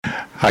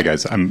Hi,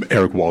 guys. I'm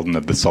Eric Walden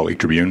of the Salt Lake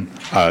Tribune.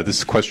 This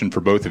is a question for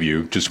both of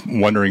you. Just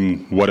wondering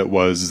what it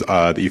was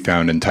that you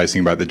found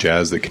enticing about the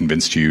Jazz that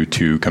convinced you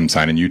to come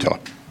sign in Utah.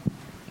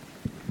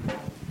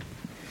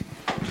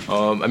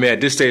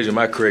 At this stage in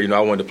my career, I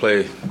wanted to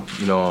play,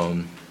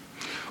 on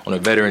a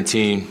veteran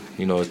team,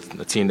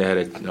 a team that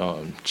had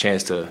a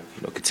chance to,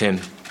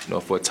 contend,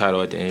 for a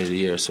title at the end of the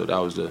year. So that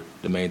was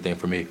the main thing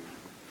for me.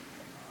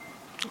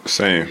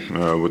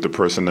 Same with the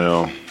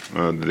personnel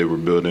that they were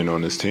building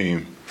on this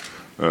team.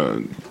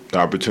 The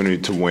opportunity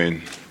to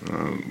win,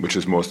 which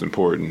is most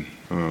important,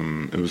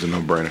 it was a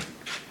no-brainer.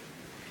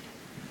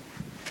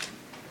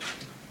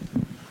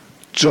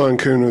 John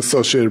Kuhn,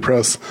 Associated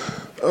Press.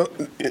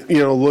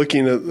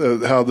 Looking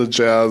at how the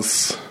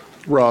Jazz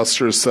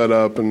roster is set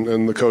up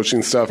and the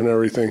coaching staff and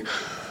everything,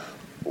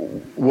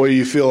 what do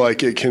you feel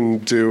like it can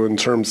do in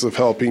terms of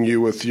helping you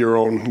with your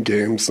own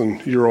games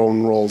and your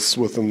own roles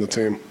within the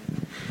team?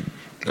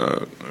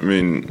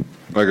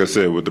 Like I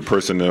said, with the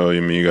personnel,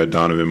 you got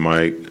Donovan,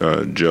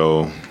 Mike,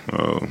 Joe,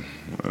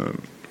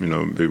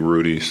 Big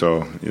Rudy.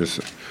 So it's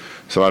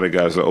a lot of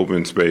guys that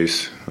open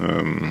space.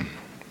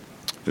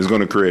 It's going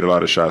to create a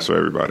lot of shots for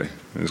everybody.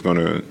 It's going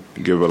to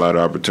give a lot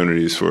of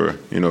opportunities for,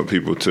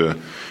 people to,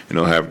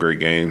 have great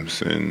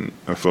games. And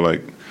I feel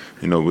like,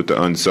 with the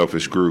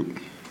unselfish group,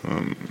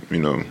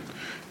 you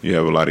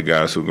have a lot of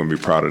guys who are going to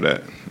be proud of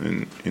that.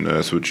 And,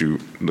 that's what you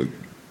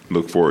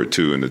look forward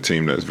to in a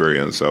team that's very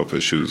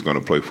unselfish, who's going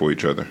to play for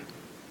each other.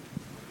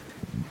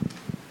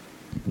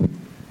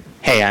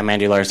 Hey, I'm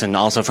Andy Larson,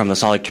 also from the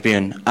Salt Lake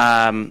Tribune.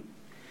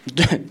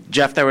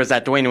 Jeff, there was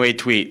that Dwayne Wade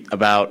tweet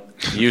about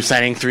you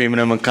signing 3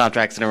 minimum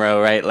contracts in a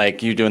row, right?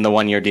 Like you doing the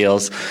one-year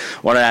deals.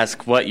 Want to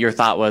ask what your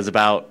thought was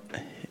about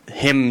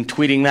him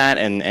tweeting that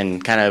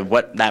and kind of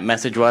what that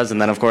message was, and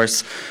then, of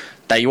course,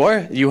 that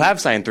you have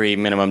signed 3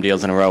 minimum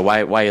deals in a row.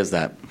 Why is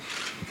that?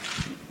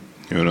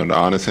 You want to know the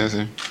honest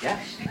answer? Yeah.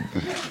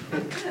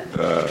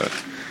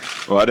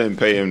 Well, I didn't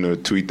pay him to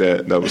tweet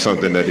that. That was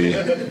something that he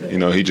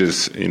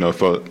just,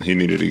 felt he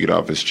needed to get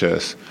off his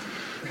chest.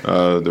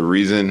 The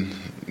reason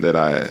that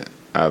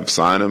I've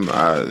signed him,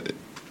 I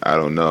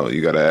don't know.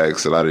 You got to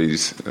ask a lot of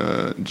these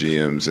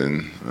GMs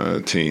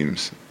and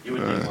teams. You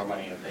would need more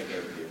money if they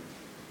gave it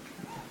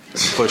to you.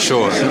 For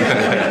sure.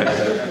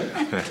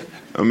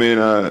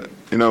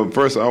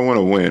 First I want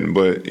to win,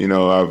 but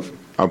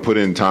I put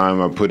in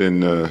time. I put in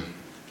the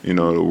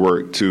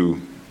work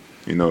to,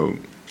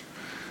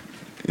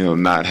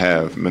 not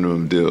have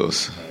minimum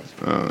deals.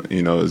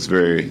 It's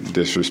very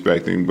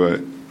disrespecting,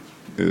 but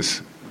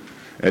it's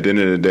at the end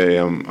of the day,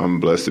 I'm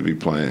blessed to be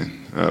playing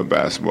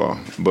basketball.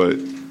 But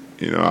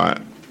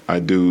I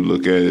do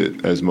look at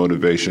it as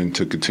motivation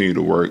to continue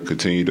to work,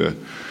 continue to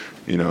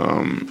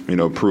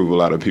prove a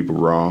lot of people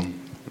wrong,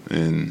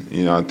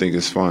 and I think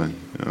it's fun.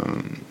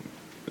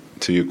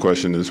 To your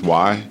question is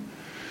why.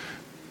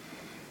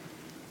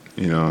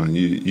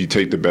 You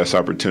take the best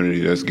opportunity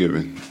that's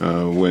given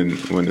when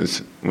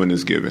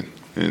it's given.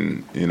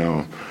 And,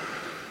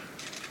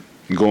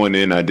 going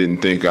in, I didn't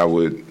think I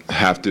would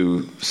have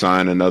to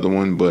sign another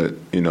one, but,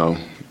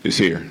 it's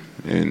here.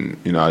 And,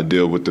 I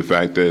deal with the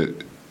fact that,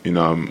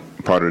 I'm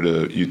part of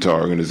the Utah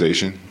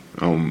organization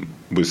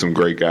with some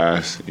great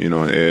guys,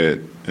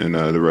 Ed and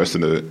the rest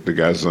of the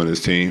guys on his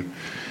team.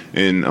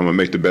 And I'm going to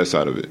make the best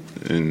out of it.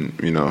 And,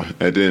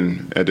 at the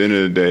end of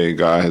the day,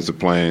 God has a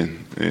plan.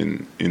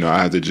 And,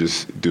 I have to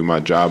just do my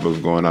job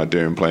of going out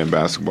there and playing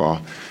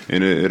basketball.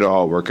 And it'll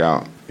all work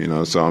out,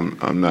 So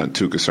I'm not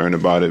too concerned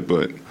about it.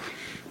 But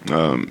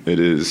it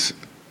is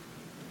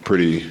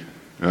pretty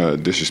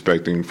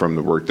disrespecting from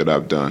the work that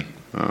I've done.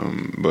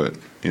 But,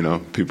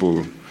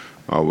 people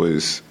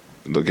always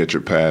look at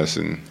your past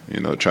and,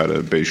 try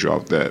to base you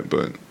off that.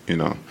 But,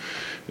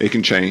 it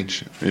can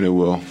change, and it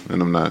will.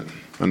 And I'm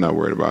not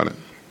worried about it.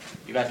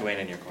 You got Dwayne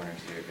in your corner,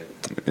 so you're good.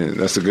 And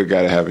that's a good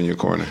guy to have in your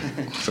corner.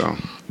 So,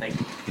 thank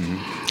you.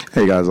 Mm-hmm.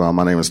 Hey guys,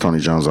 my name is Tony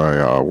Jones.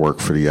 I work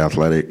for The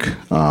Athletic.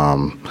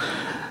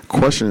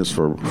 Question is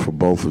for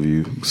both of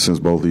you, since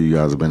both of you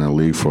guys have been in the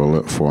league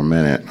for a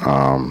minute.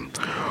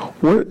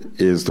 What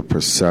is the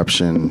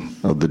perception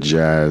of the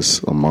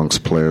Jazz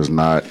amongst players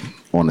not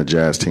on the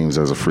Jazz teams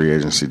as a free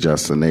agency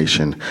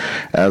destination,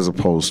 as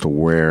opposed to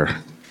where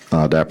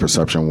that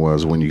perception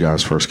was when you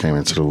guys first came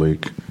into the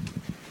league?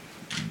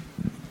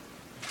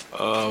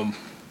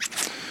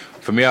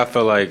 For me, I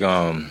feel like,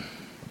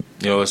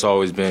 it's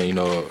always been,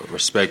 a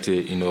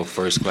respected,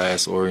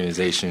 first-class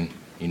organization.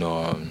 You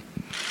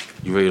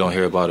really don't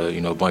hear about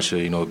a bunch of,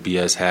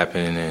 BS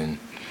happening and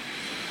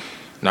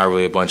not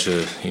really a bunch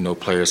of,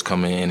 players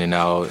coming in and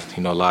out,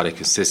 a lot of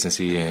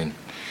consistency. And,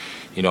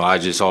 I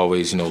just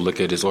always,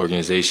 look at this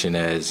organization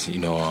as,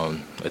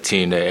 a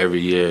team that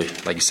every year,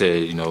 like you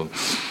said,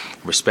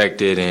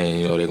 respected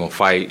and, they're going to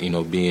fight, be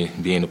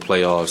in the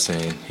playoffs.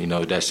 And,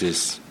 that's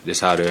just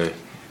how they're,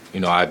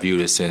 I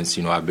viewed it since,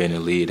 I've been in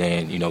the league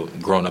and,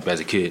 growing up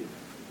as a kid.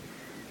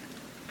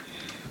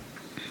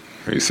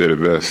 You said it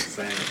best.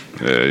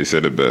 Yeah, you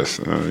said it best.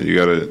 You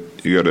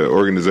you got an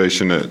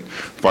organization that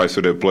fights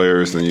for their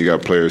players, and you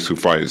got players who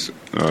fight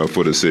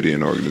for the city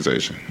and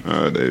organization.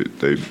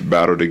 They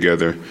battle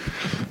together,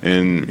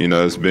 and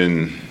it's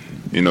been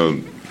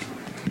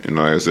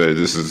like I said,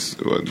 this is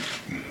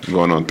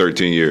going on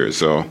 13 years,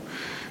 so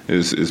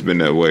it's been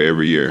that way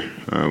every year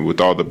with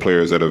all the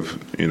players that have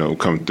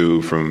come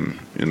through from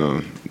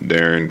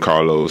Darren,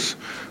 Carlos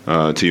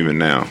to even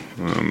now.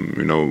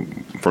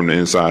 From the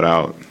inside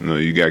out,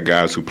 you got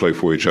guys who play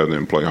for each other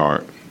and play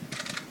hard.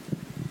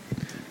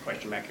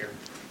 Question back here.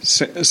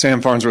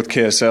 Sam Farnsworth,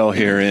 KSL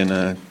here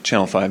in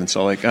Channel 5 in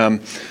Salt Lake.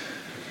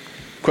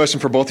 Question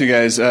for both you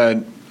guys.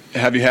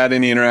 Have you had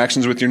any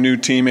interactions with your new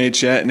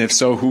teammates yet? And if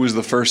so, who was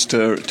the first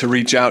to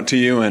reach out to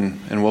you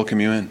and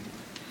welcome you in?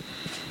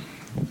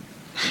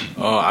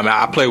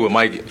 I played with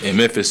Mike in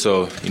Memphis,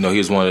 so he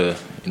was one of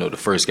the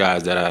first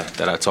guys that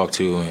I talked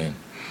to, and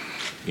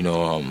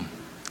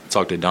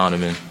talked to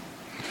Donovan,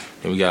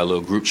 and we got a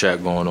little group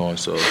chat going on,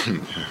 so a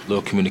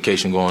little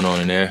communication going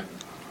on in there.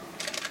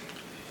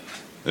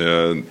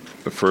 Yeah,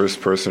 the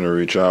first person to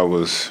reach out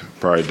was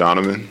probably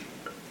Donovan.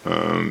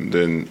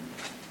 Then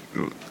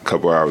a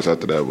couple hours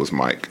after that was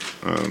Mike.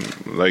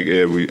 Like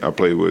Ed, I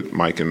played with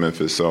Mike in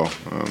Memphis, so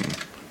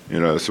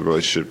that's a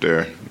relationship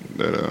there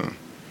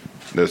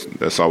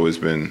that's always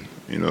been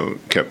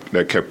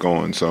kept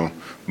going. So,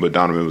 but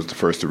Donovan was the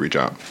first to reach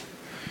out.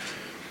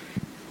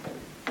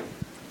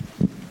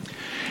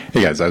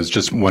 Hey guys, I was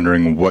just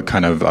wondering what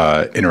kind of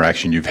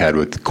interaction you've had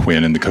with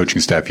Quinn and the coaching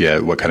staff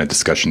yet, what kind of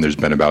discussion there's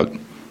been about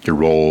your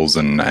roles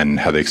and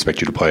how they expect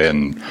you to play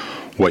and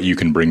what you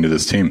can bring to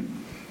this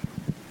team.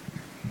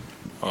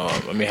 I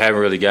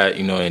haven't really got,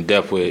 in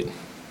depth with,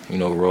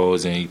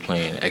 roles and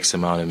playing X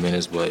amount of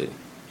minutes, but,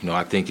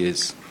 I think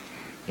it's,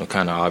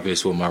 kind of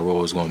obvious what my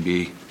role is going to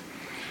be.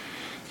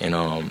 And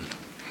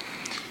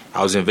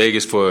I was in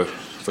Vegas for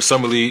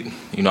Summer League.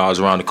 I was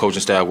around the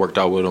coaching staff, worked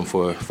out with them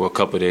for a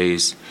couple of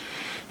days.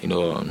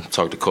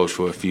 Talked to coach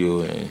for a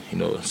few, and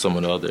some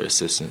of the other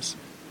assistants.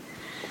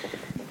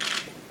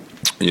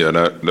 Yeah,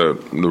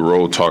 the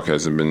role talk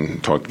hasn't been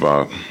talked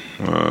about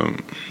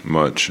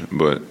much,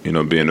 but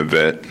being a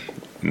vet,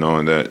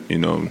 knowing that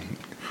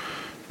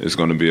it's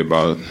going to be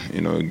about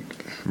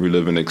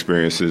reliving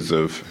experiences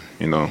of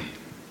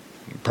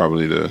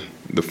probably the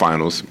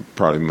finals,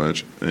 probably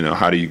much.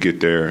 How do you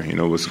get there?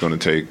 What's it going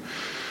to take?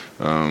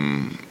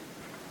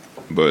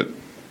 But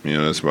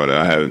that's about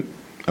it.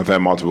 I've had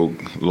multiple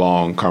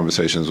long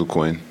conversations with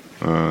Quinn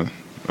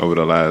over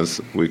the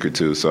last week or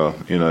two, so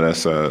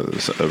that's a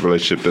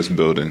relationship that's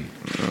building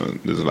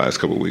this last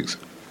couple of weeks.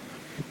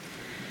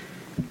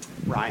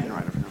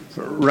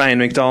 Ryan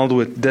McDonald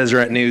with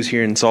Deseret News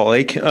here in Salt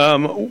Lake.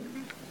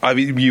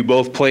 You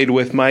both played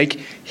with Mike.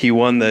 He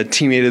won the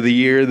Teammate of the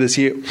Year this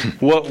year.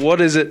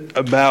 What is it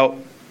about?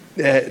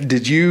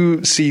 Did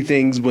you see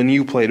things when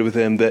you played with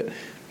him that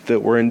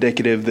were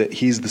indicative that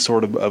he's the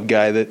sort of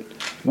guy that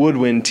would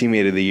win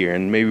Teammate of the Year?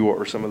 And maybe what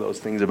were some of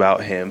those things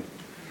about him?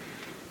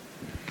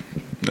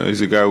 He's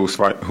a guy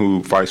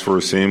who fights for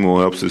his team, who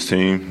helps his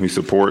team. He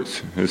supports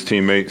his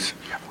teammates.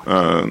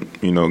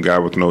 Guy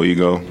with no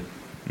ego,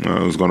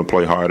 who's going to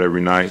play hard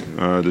every night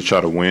to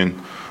try to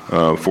win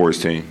for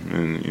his team.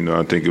 And,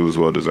 I think it was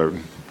well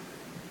deserved.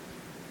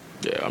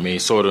 Yeah,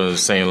 sort of the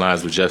same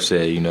lines what Jeff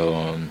said,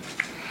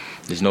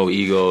 there's no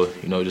ego,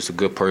 just a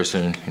good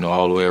person,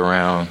 all the way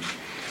around.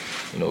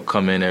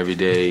 Come in every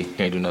day,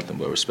 can't do nothing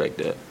but respect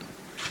that.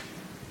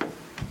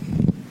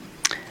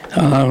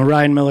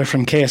 Ryan Miller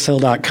from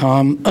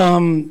KSL.com.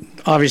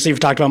 Obviously, you've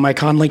talked about Mike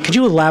Conley. Could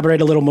you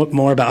elaborate a little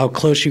more about how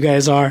close you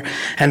guys are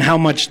and how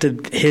much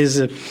did his,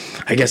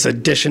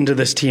 addition to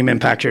this team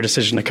impact your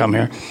decision to come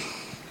here?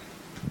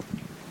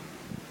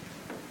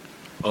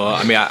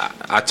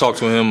 I talked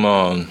to him,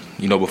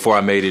 before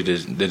I made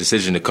the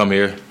decision to come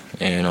here.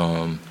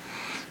 And,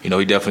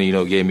 he definitely,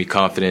 gave me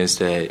confidence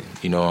that,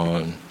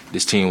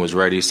 this team was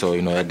ready. So,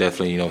 that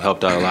definitely,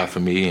 helped out a lot for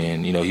me.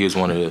 And, he was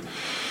one of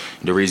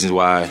the reasons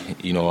why,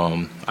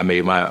 I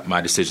made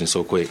my decision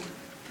so quick.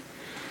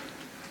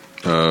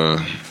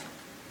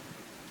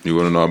 You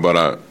want to know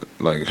about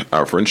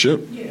our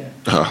friendship? Yeah.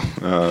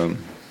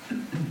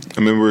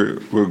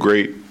 We're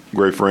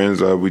great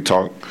friends. We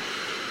talk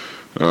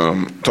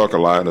a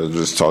lot. I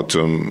just talked to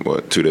him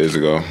 2 days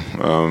ago.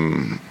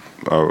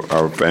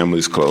 Our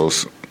family's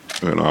close,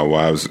 and our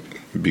wives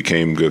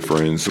became good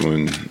friends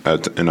in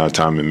our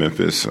time in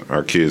Memphis.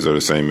 Our kids are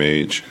the same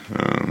age.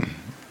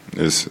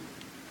 It's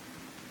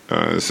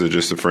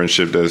just a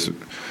friendship that's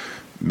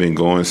been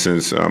going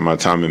since my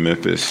time in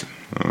Memphis.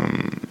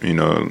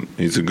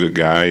 He's a good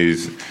guy.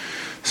 He's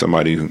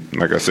somebody,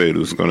 like I said,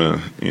 who's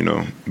gonna,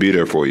 be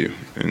there for you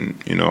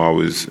and,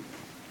 always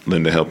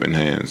lend a helping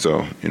hand.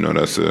 So,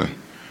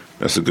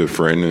 that's a good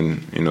friend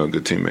and, a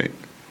good teammate.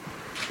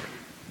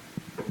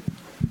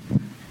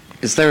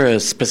 Is there a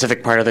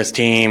specific part of this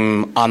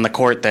team on the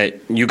court that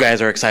you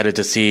guys are excited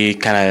to see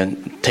kind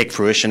of take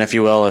fruition, if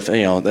you will? If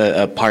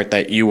a part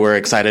that you were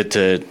excited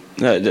to,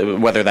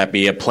 whether that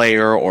be a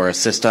player or a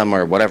system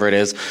or whatever it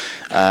is,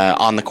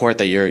 on the court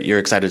that you're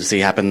excited to see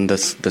happen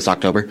this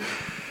October?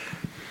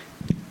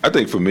 I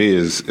think for me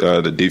is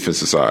the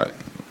defensive side.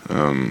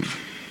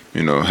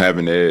 You know,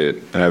 having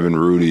Ed, having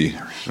Rudy,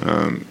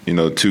 you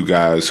know, two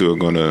guys who are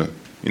going to,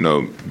 you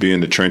know, be in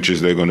the trenches.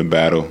 They're going to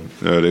battle.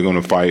 They're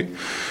going to fight.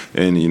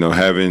 And, you know,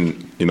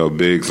 having, you know,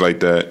 bigs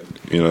like that,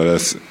 you know,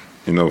 that's,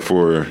 you know,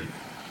 for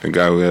a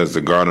guy who has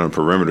the guard on the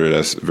perimeter,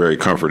 that's very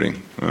comforting.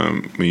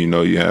 When you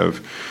know you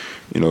have,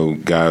 you know,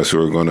 guys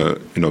who are going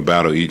to, you know,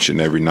 battle each and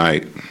every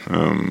night,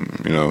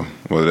 you know,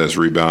 whether that's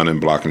rebounding,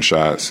 blocking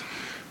shots,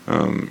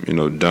 you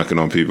know, dunking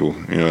on people,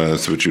 you know,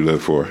 that's what you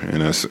live for.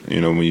 And that's,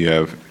 you know, when you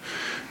have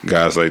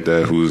guys like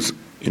that who's,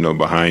 you know,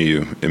 behind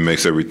you, it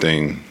makes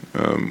everything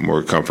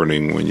more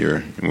comforting when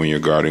you're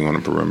guarding on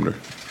the perimeter.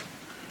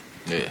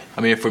 Yeah,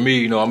 I mean, for me,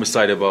 you know, I'm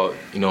excited about,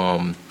 you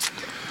know,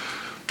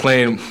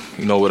 playing,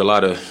 you know, with a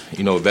lot of,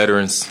 you know,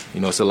 veterans. You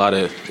know, it's a lot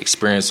of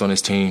experience on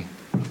this team.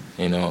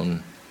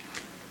 And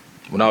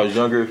when I was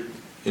younger,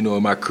 you know,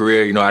 in my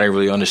career, you know, I didn't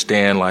really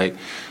understand like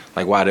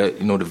why the,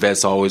 you know, the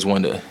vets always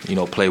wanted to, you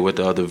know, play with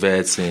the other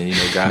vets and, you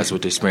know, guys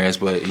with experience.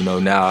 But, you know,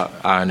 now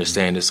I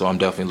understand it, so I'm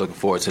definitely looking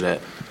forward to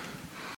that.